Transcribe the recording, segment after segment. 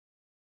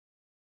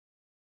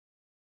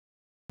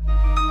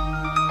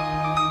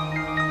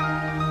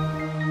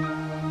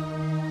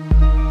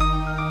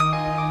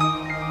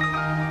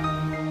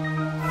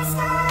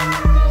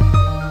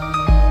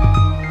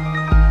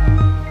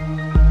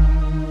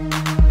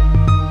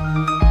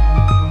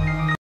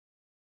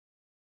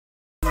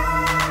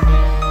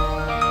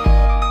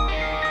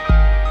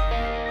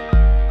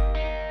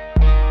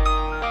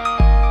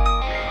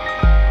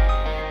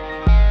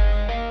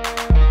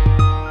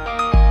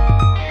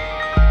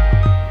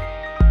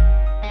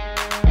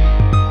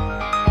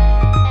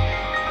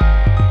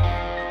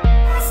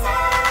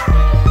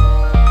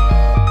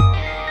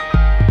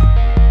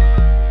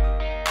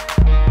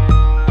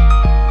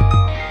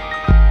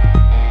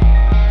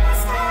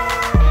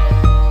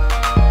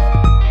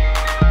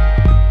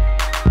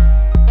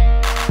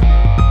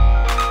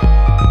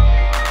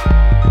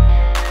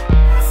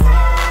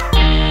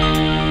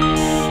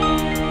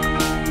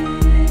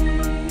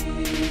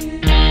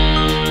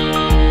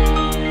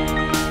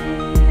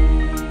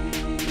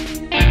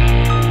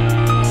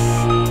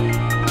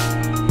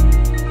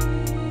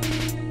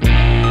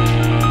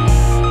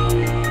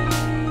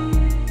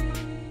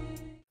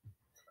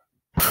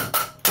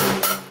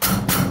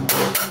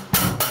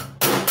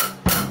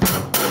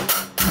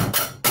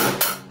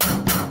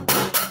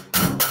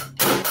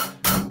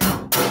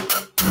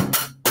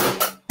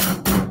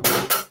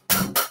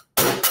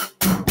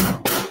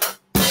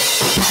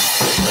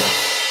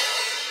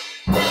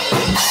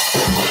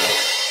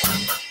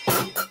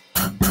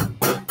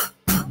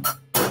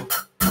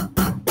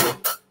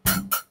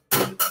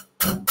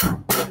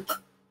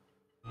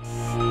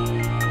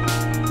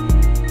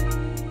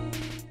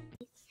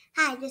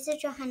this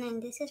is Johanna,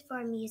 and this is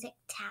for Music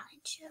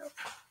Talent Show.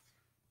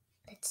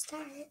 Let's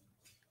start.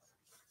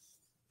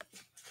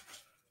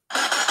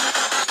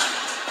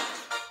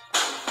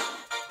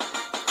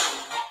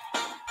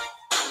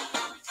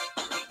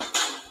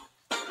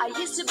 I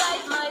used to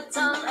bite my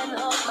tongue and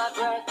hold my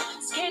breath,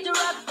 scared to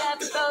rock that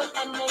boat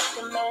and make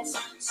a mess.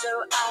 So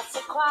I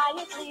said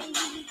quietly,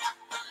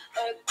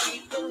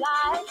 agreed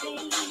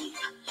politely.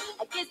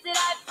 I guess that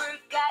I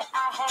forgot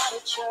I had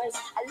a choice.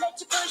 I let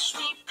you push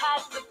me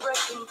past the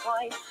breaking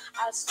point.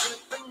 I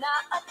stood for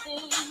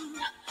nothing,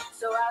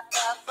 so I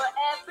fell for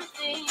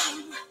everything.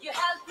 You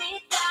held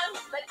me down,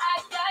 but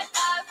I got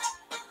up.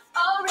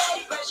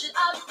 Already brushing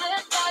off the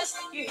dust.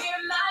 You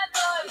hear my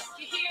voice,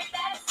 you hear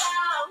that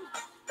sound.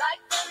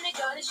 Like thunder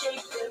gonna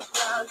shake the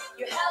ground.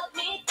 You held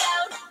me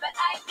down, but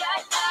I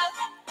got up.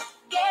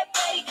 Get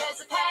ready,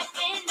 cause I've had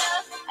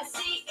enough. I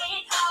see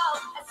it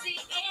all, I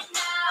see it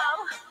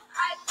now.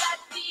 I got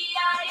the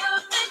eye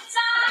of the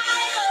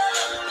tiger,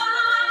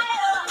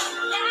 fire,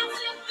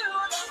 dancing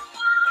through the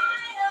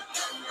fire.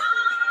 I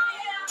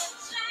am a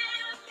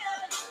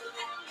champion,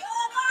 and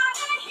you're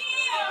gonna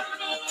hear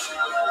me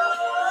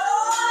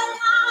roar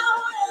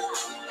louder,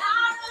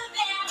 louder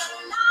than a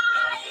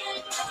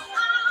lion.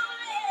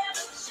 I am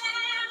a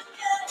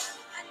champion,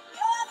 and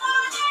you're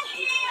gonna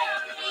hear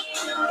me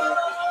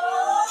roar.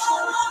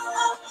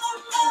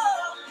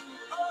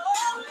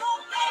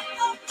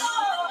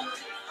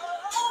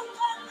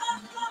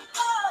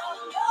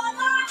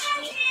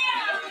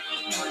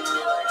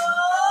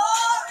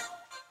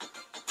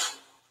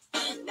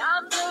 Now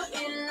I'm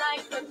floating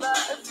like a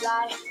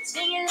butterfly,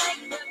 stinging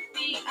like the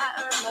bee. I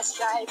earned my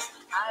stripes.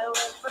 I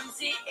went from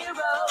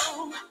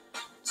zero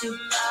to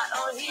my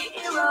own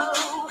hero.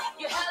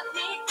 You held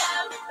me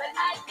down, but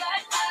I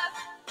got up.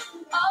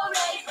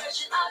 Already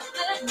brushing off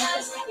the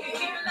dust. You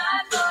hear my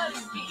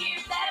voice, you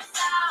hear that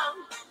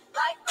sound.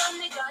 Like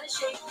thunder gonna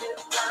shake the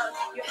ground.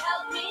 You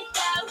held me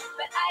down,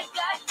 but I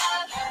got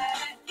up.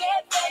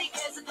 Get ready,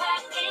 cause I've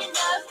had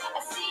enough.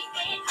 I see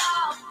it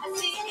all, I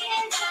see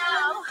it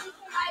now.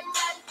 I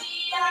got the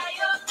eye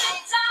of the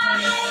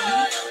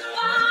tiger,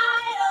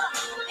 fire,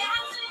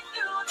 dancing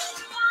through the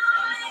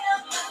fire.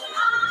 I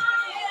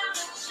am a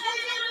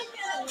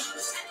champion,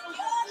 and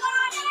you're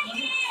gonna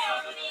hear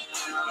me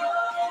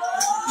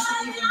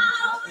roar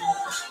louder,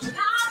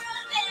 louder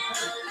than a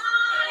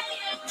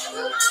lion. I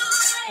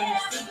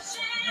am a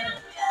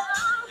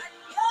champion, and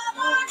you're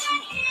gonna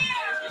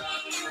hear me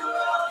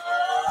roar.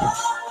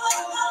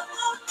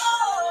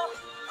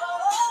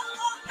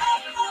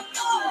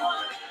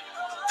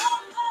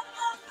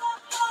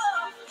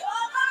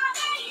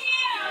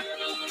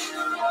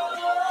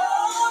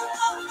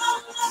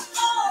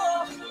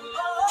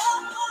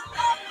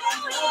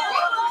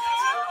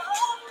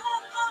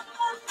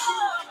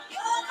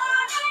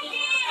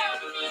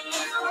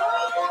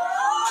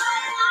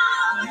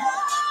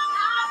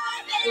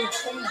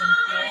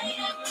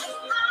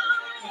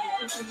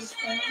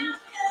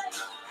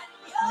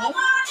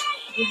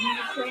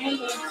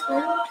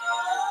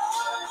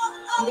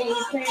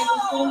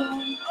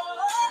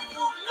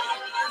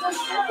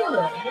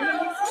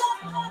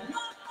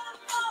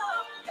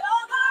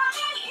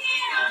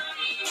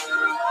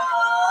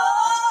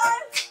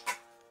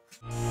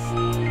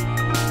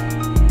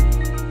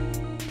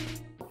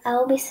 I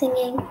will be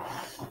singing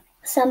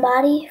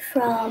Somebody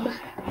from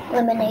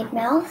Lemonade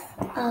Mouth.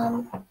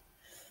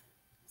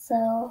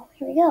 So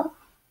here we go.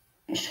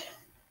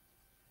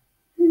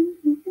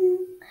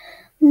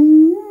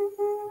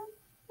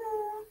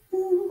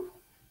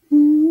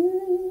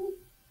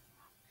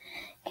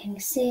 Can you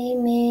see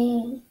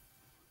me?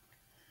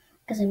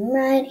 'Cause I'm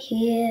right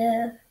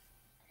here.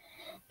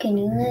 Can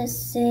you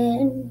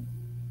listen?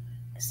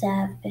 'Cause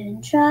I've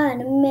been trying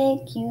to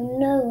make you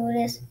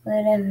notice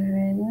whatever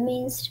it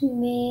means to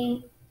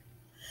me.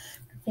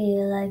 I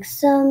feel like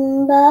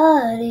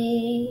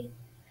somebody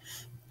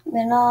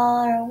been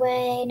on our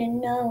way to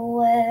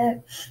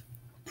nowhere,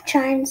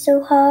 trying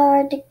so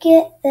hard to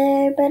get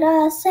there, but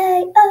I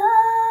say,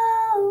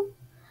 oh,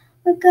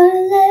 we're gonna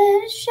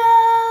let it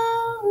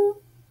show.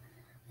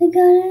 We're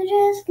gonna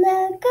just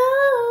let go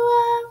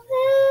of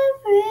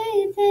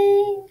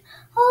everything,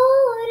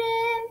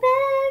 holding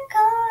back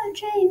our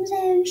dreams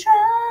and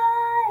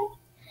try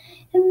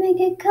and make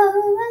it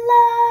come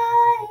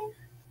alive.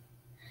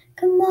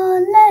 Come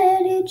on,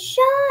 let it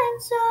shine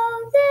so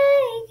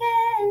they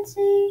can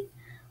see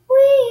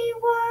we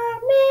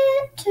were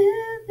meant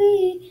to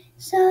be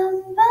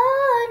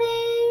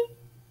somebody,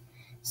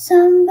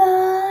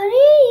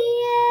 somebody,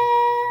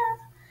 yeah,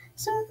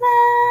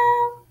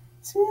 somehow,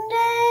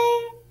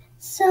 someday,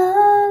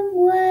 some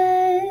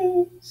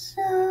way,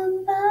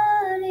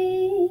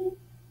 somebody.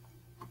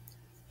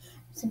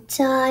 So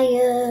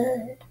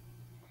tired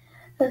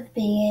of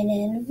being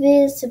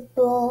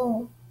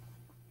invisible,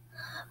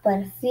 but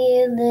I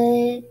feel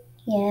it,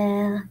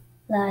 yeah,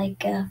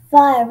 like a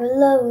fire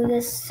below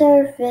the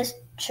surface,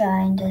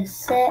 trying to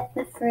set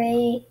me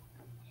free.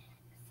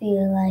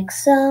 Feel like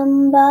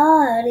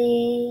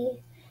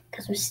somebody,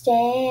 'cause we're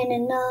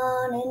standing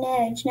on an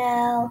edge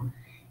now,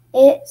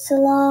 It's a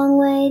long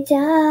way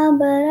down,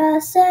 but I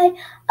say,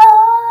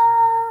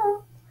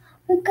 oh,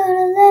 we're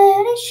gonna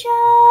let it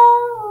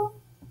show.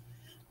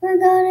 We're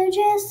gonna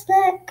just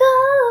let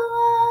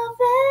go of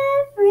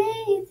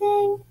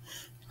everything,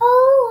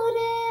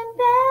 holding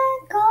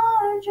back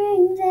our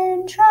dreams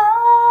and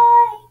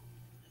try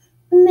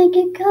to make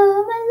it come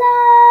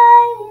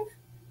alive.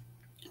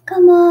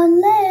 Come on,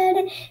 let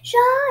it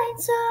shine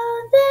so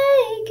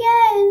they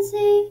can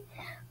see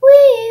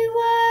we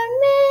were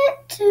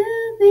meant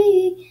to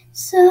be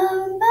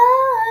somebody,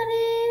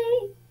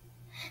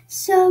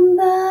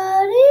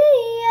 somebody,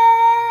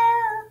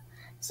 yeah.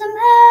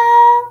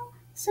 Somehow,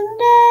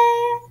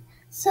 someday,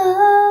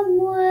 some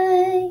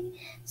way,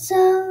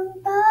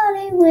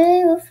 somebody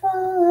will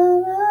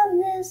fall out of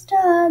this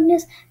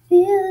darkness.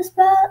 Feel the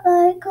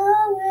spotlight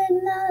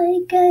glowing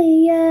like a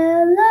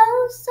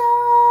yellow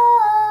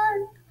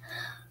sun.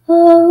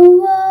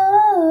 Oh,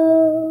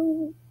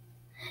 oh.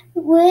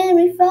 When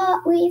we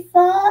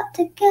fought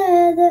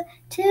together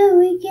till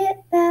we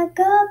get back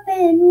up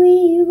and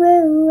we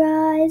will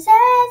rise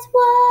as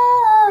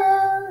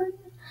one.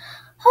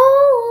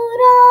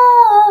 Hold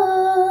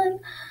on,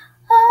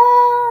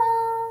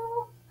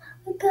 oh,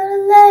 we're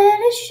gonna let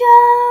it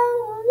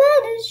show,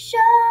 let it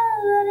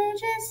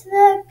just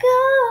let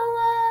go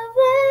of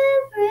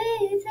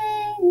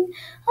everything,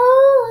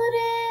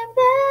 holding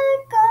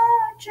back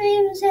our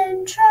dreams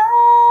and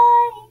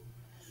try,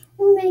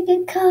 make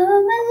it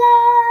come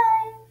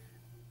alive.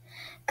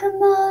 Come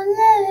on,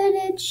 let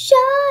it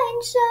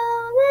shine so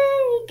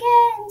they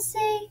can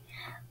see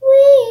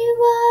we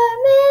were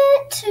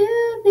meant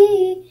to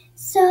be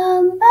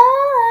somebody,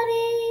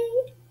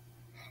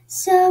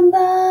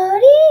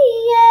 somebody,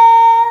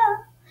 yeah.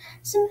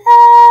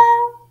 Somehow,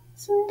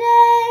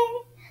 someday,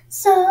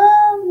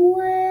 some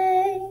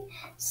way,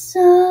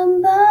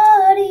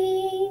 somebody,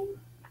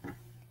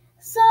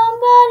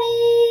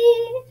 somebody,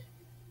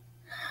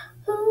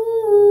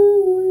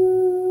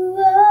 ooh,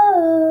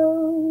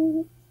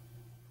 oh,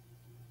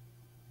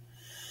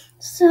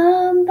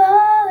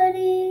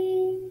 somebody.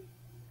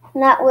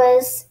 And that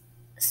was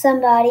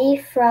Somebody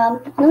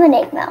from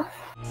Lemonade Mouth.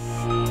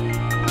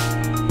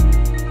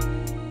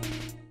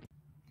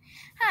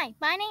 Hi,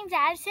 my name's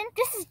Addison.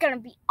 This is gonna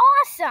be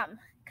awesome.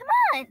 Come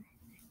on.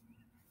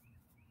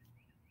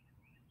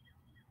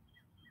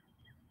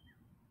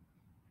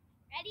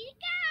 Ready to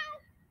go.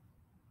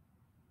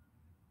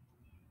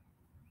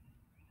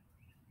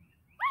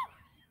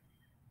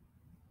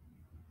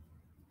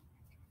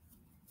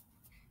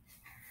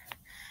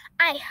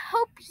 I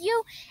hope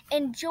you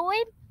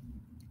enjoyed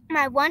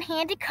my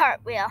one-handed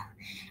cartwheel,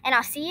 and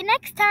I'll see you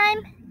next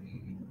time.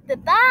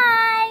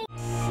 Bye-bye.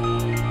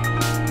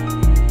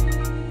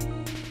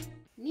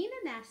 Nina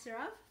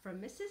Nasserov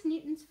from Mrs.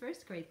 Newton's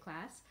first grade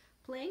class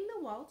playing the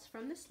waltz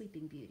from The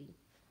Sleeping Beauty.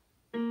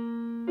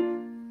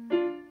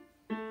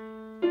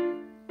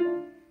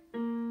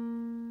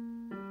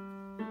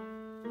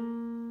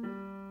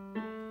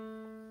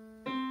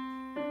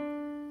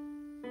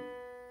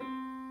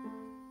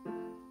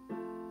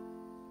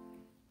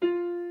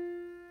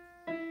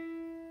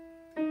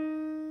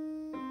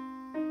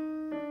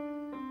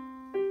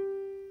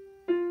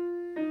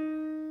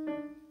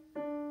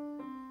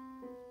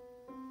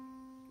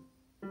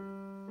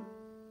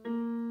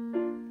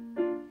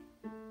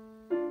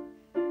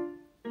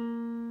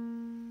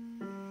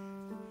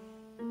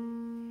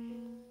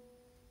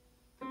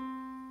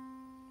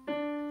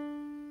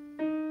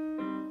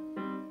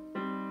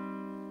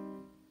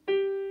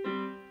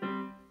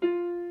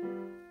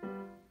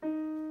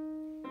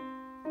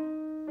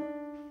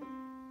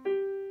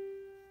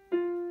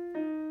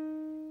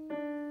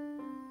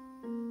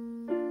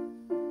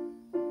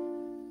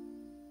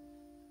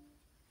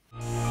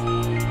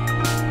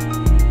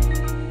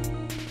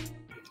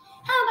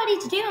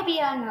 Today I'll be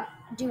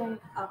doing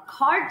a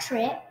card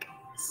trick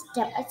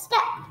step by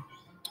step.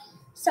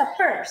 So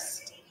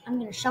first, I'm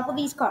going to shuffle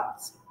these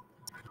cards.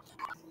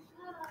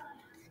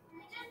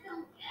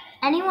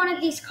 Any one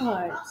of these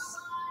cards.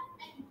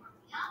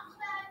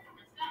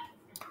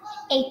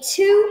 A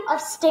 2 of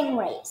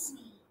stingrays.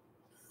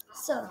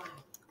 So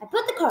I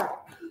put the card.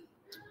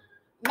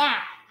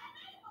 Now.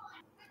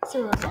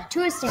 So it's a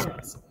 2 of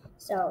stingrays.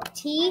 So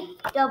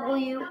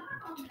TWOSTIGRAYOF.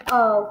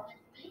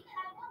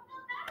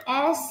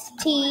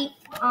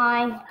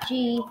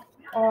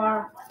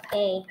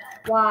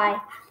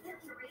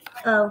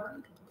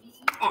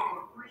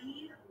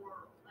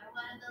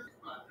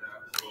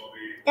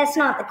 That's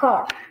not the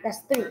card. That's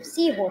 3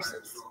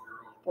 seahorses.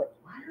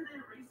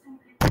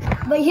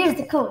 But here's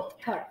the code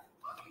card.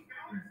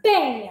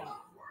 Bam!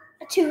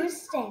 A 2 of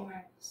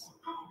stingrays.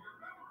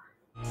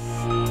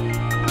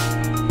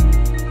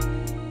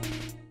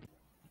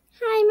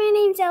 Hi, my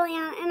name's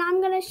Eliana, and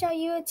I'm going to show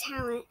you a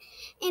talent.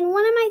 And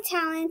one of my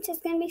talents is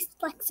going to be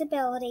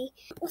flexibility.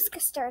 Let's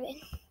get started.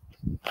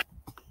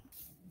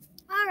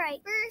 All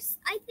right, first,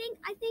 I think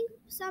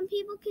some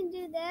people can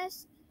do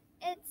this.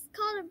 It's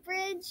called a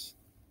bridge.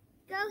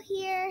 Go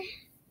here,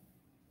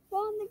 go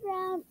on the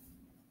ground,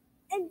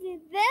 and do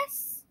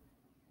this.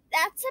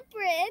 That's a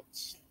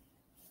bridge.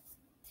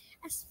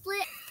 a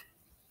split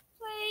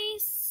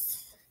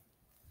place.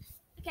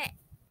 Okay.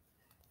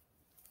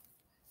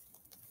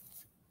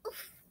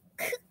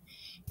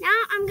 Now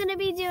I'm gonna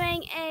be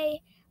doing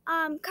a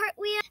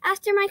cartwheel.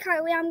 After my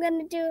cartwheel, I'm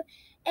gonna do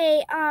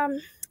a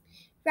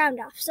round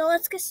off. So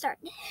let's get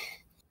started.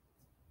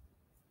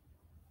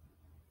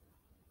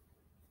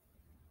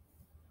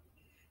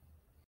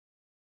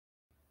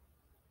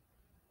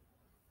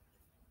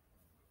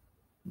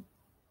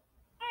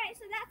 Alright,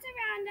 so that's a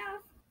round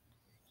off.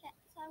 Okay,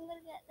 so I'm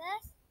gonna get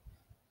this.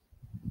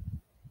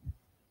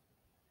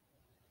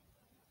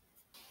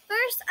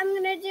 First, I'm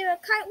gonna do a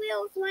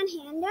cartwheel with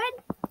one-handed.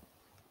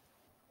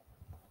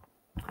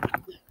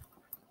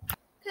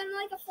 Kind of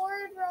like a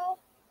forward roll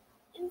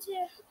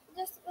into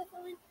just with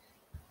one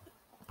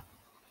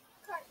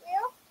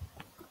cartwheel.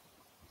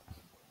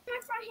 My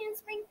front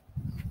handspring.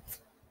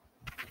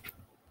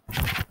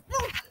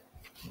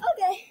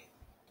 Okay.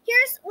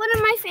 Here's one of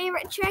my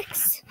favorite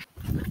tricks.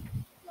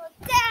 Go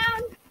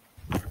down.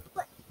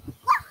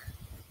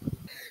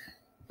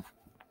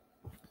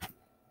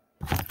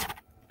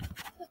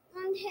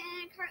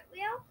 One-handed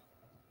cartwheel.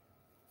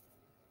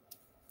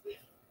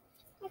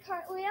 My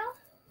cartwheel.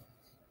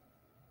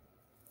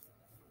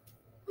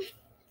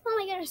 Oh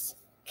my goodness.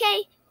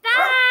 Okay,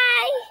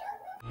 bye!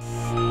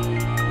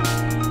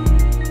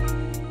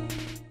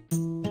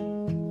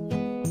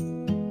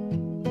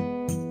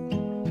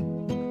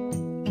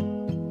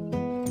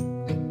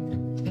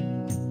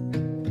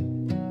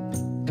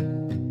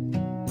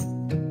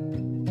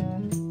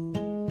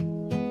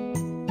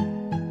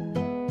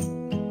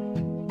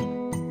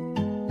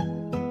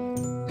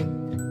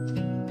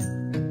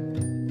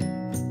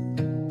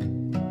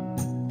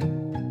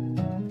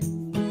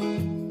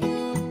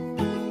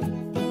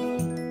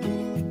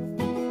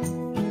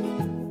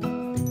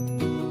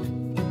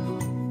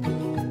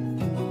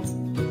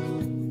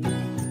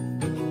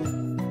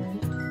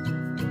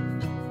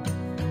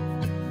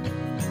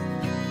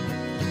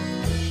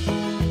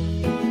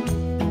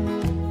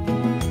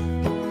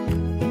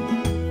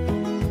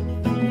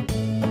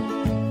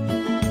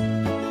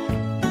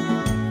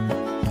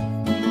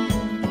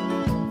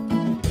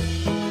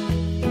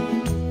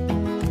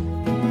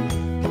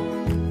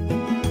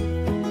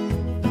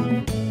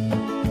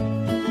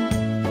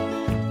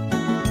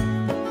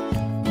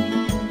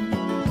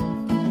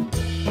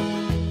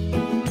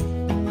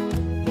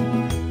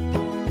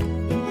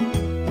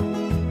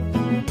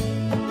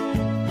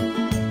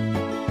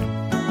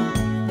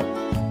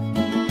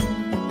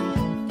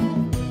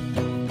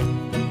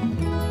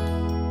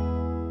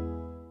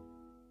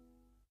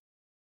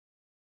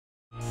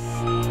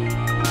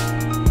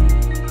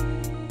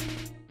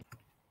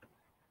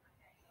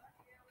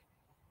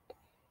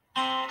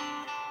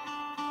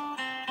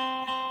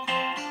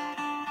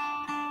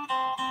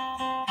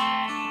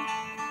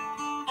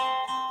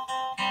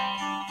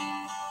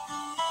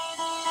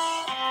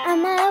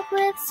 I'm up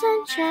with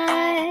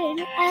sunshine,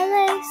 I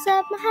lace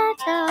up my high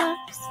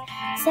tops,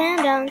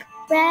 sand dunk,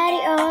 ready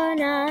or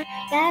not,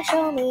 yeah,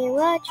 show me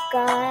what you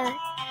got.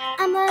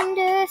 I'm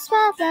under a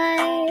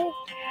spotlight,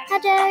 how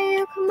dare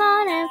you come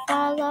on and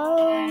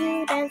follow,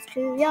 you dance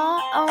to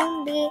your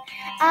own beat,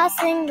 I'll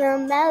sing the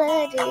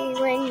melody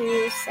when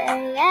you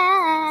say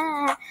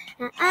yeah,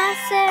 and I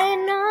say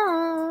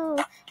no,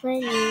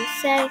 when you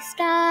say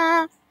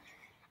stop,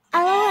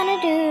 all I wanna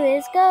do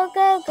is go,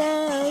 go,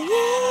 go,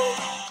 you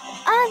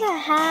are the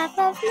half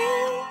of me,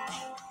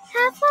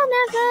 half will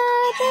never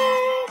be,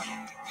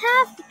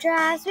 half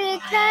drives me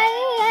crazy.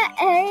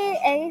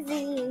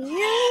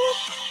 You,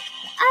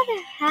 the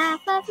other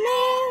half of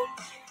me,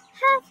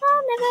 half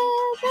will never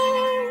be.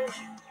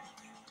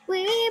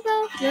 We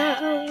both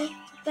know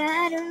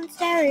better in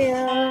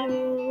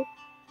stereo.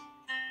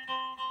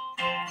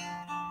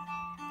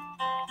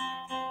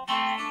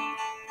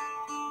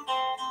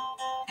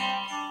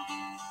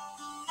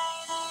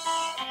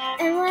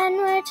 And when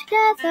we're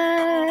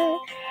together,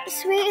 the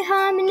sweet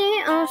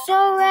harmony, oh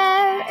so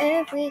rare.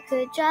 If we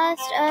could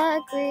just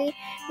agree,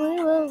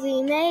 we will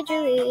be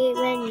majorly.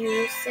 When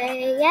you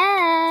say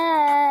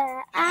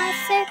yeah, I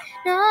say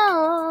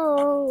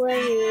no. When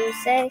you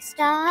say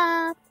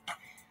stop,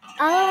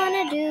 all I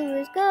wanna do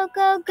is go,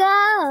 go, go.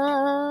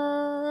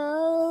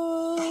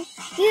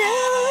 You,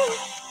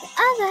 the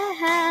other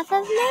half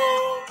of me,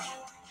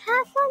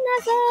 half will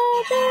never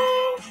be,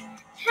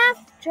 half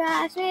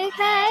drives me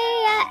crazy.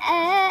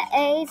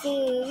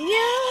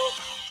 You,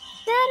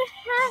 better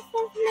half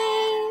of me,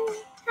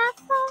 half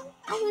of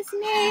always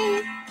me.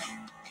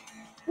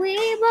 We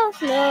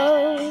both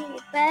know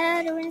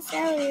better in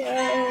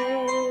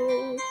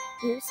stereo.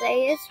 You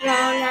say it's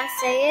wrong, I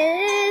say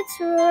it's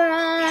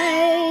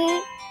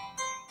right.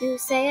 You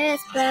say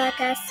it's black,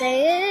 I say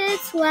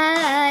it's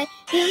white.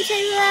 You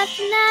take the left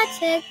and I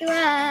take the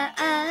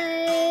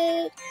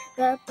right.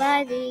 But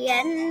by the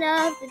end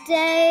of the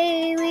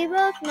day, we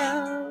both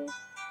know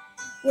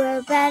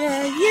we're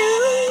better.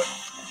 You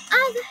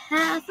are the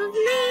half of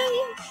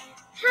me,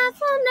 half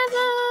will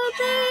never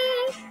be,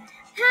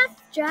 half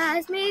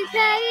drives me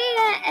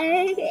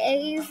crazy.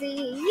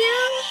 You,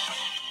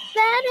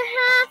 better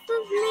half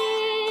of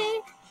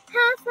me,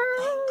 half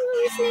will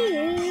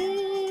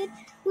need.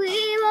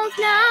 We both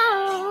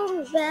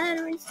know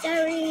better in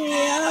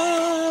stereo.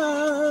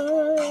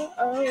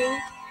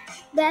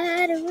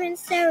 Better in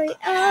stereo.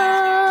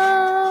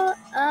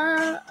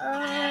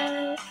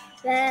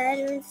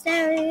 Better in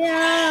stereo.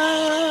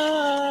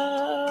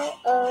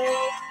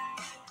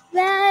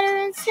 Better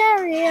in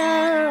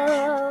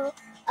stereo.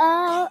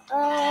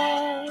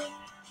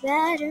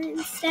 Better in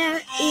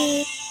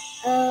stereo.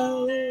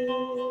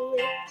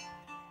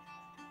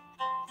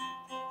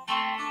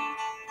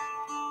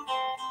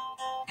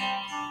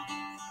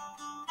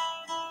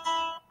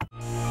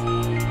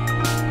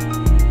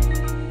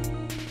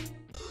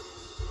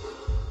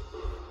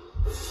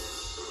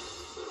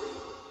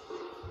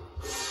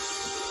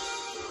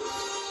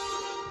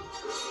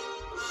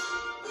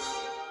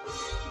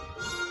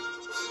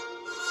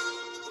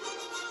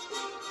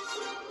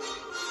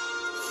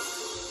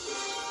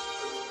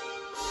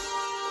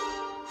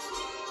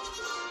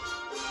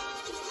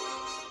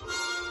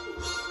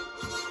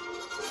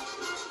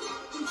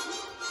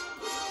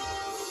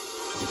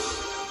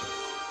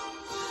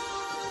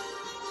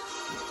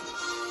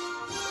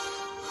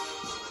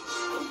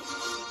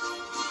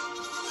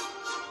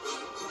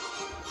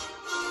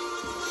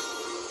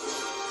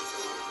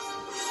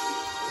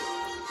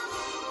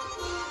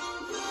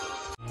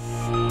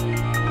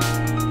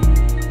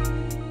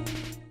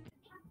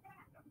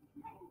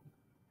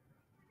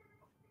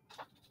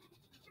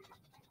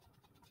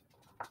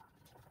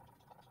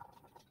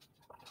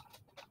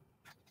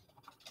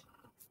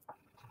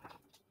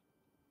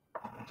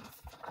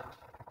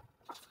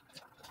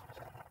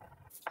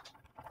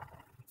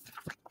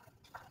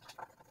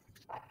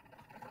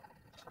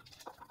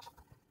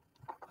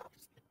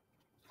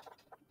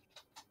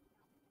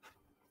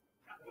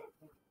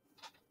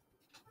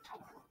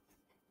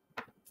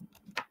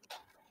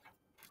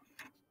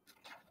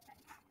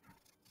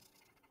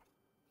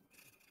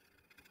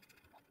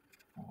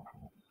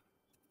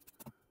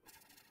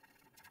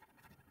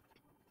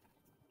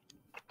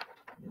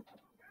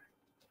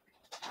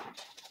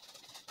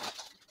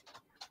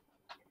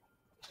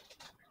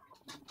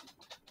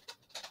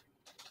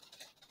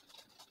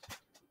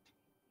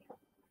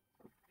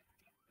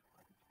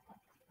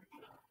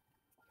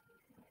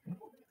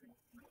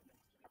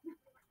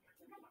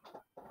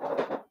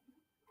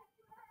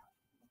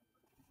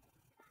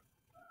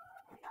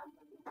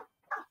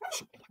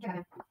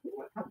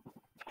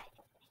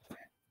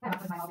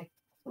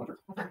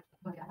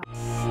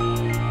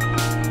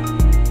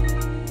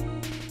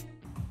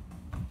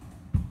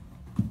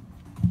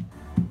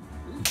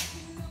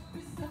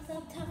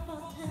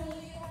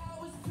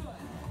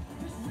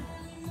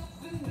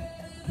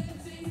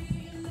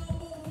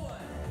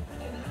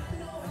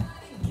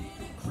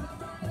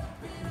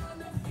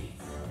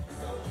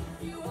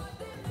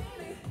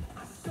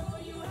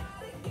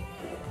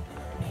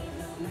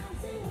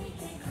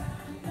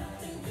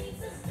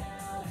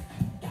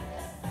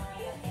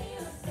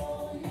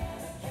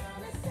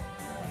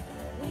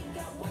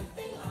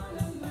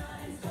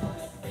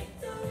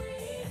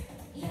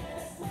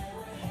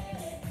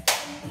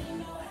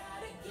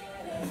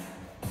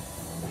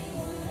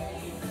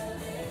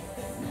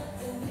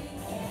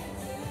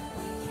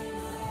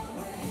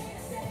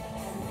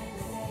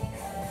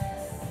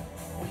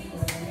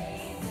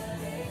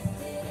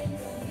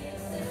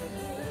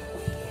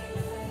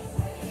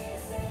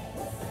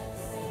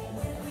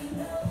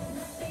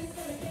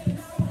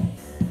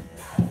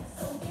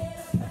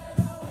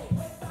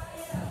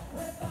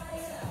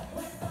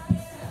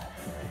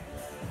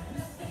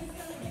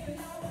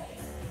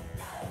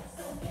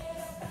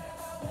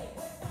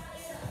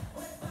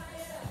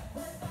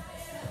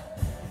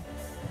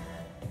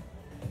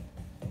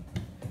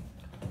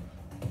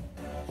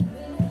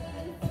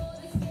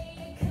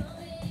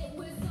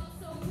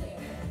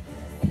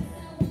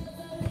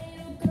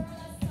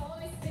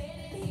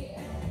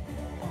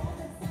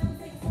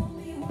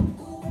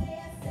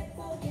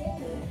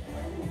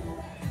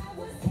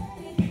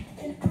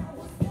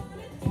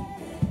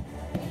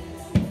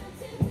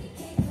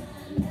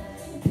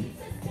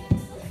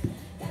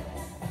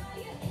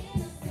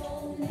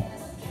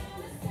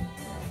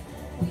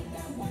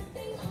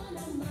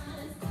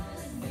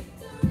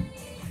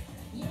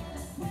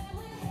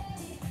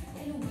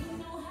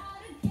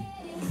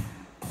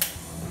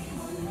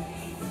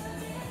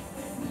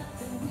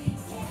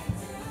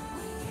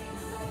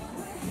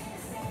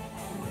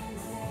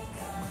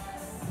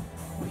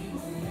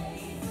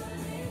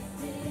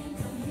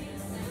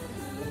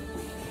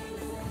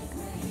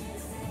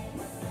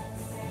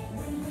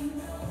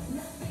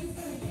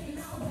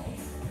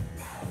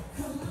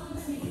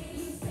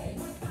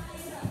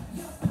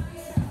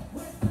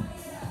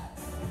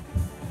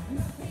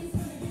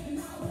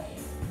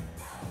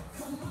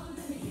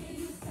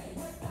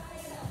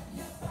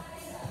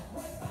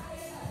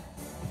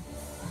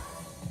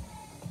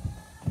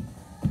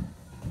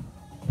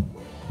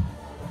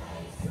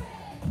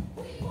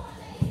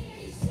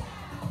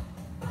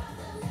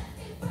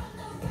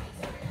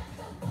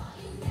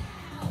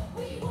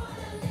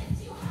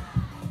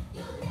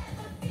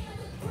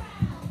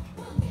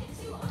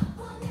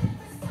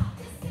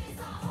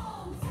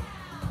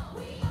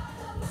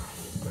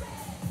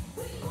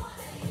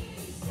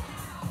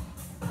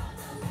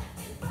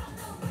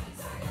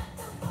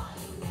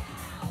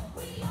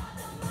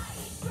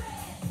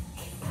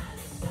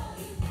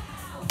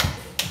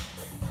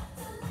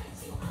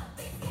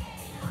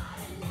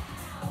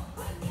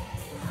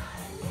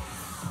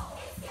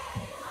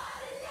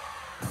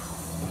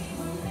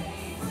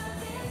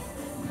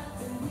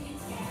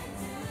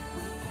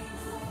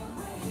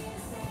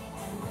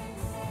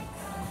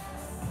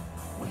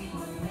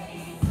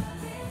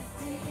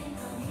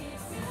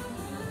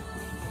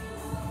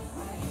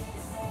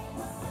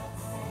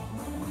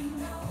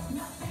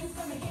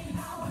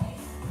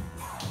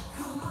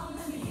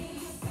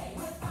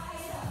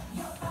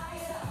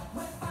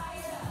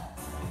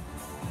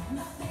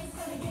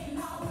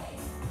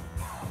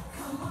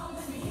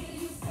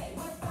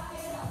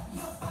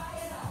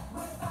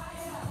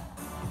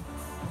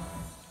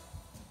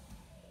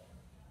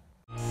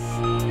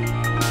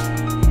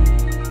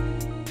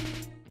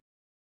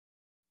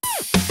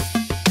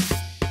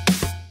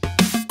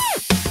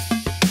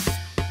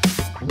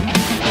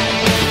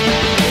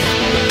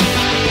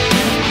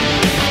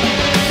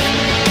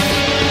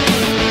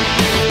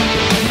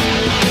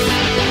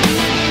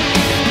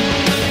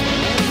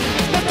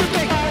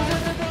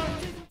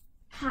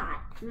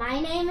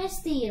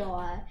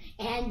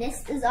 and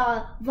this is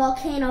our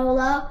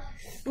volcano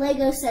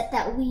Lego set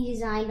that we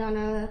designed on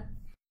our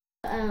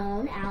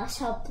own. Alice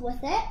helped with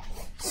it.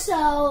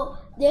 So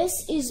this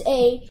is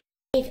a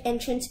cave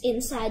entrance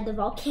inside the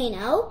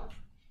volcano,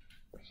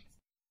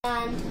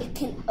 and it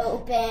can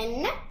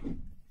open.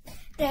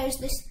 There's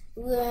this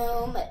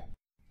room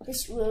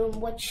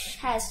which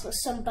has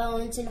some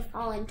bones and a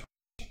fallen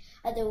torch.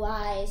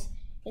 Otherwise,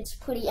 it's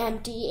pretty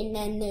empty. And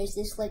then there's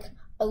this like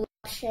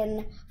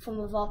eruption from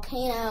a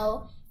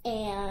volcano,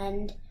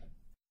 and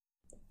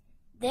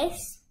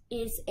this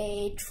is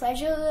a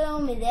treasure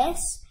room.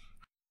 This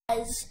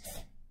has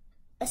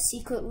a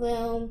secret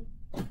room.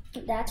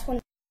 That's one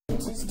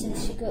entrance to the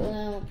secret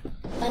room.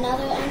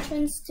 Another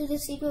entrance to the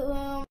secret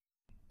room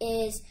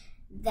is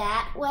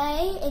that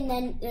way, and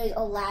then there's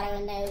a ladder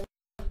in there.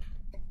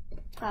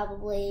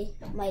 Probably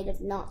might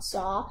have not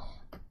saw.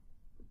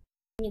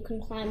 You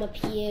can climb up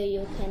here.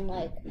 You can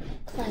like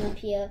climb up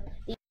here.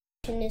 The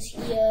entrance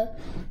is here,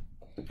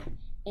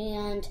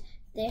 and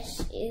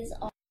this is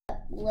our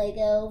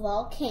Lego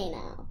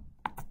volcano.